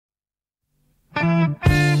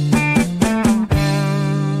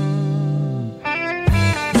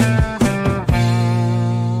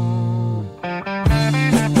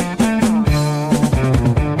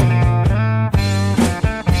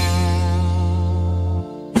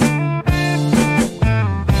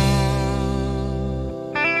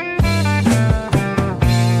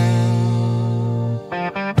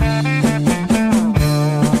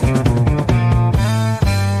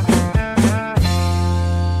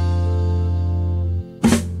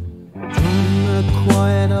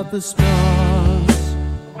of the stars,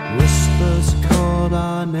 whispers call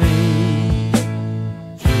our name.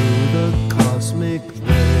 Through the cosmic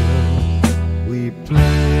veil, we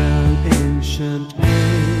play an ancient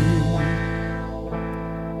game.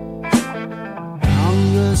 Down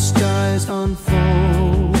the skies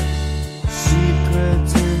unfold,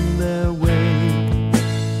 secrets in their way.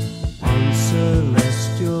 On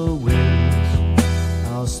celestial wings,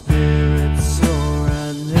 our spirits soar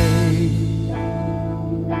and neigh.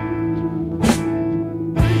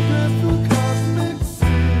 We drift through cosmic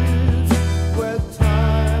seas, where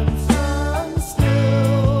time stands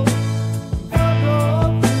still. The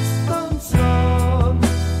northeastern sun,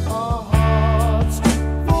 our hearts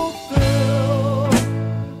fulfill.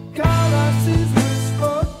 Galaxies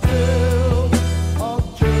whisper till of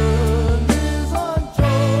journeys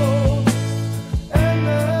untold. In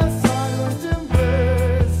their silent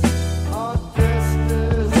embrace, our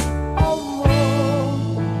destinies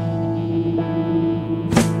unrolled.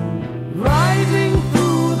 Riding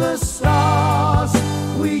through the stars,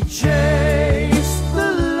 we chase the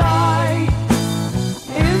light.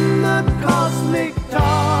 In the cosmic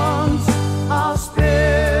dance, our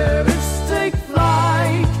spirits take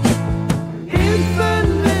flight.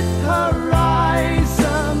 Infinite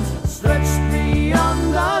horizons stretch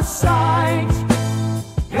beyond our sight,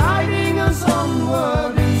 guiding us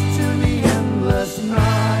onward into the endless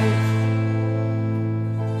night.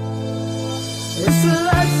 In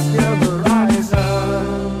celestial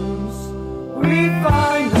horizons, we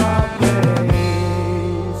find our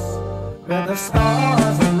place, where the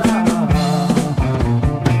stars align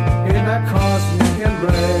in a cosmic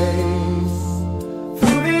embrace.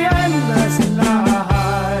 Through the endless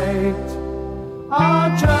night, our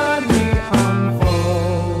journey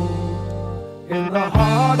unfolds. In the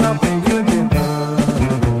heart of the universe,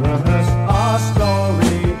 our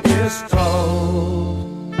story is told.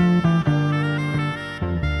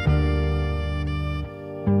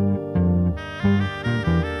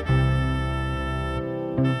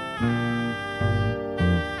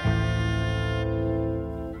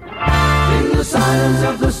 In the silence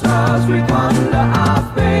of the stars, we ponder our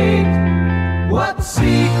fate. What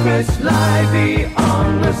secrets lie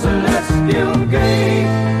beyond the celestial gate?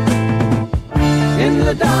 In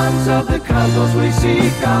the dance of the cosmos, we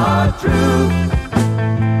seek our truth,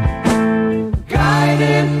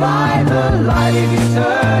 guided by the light.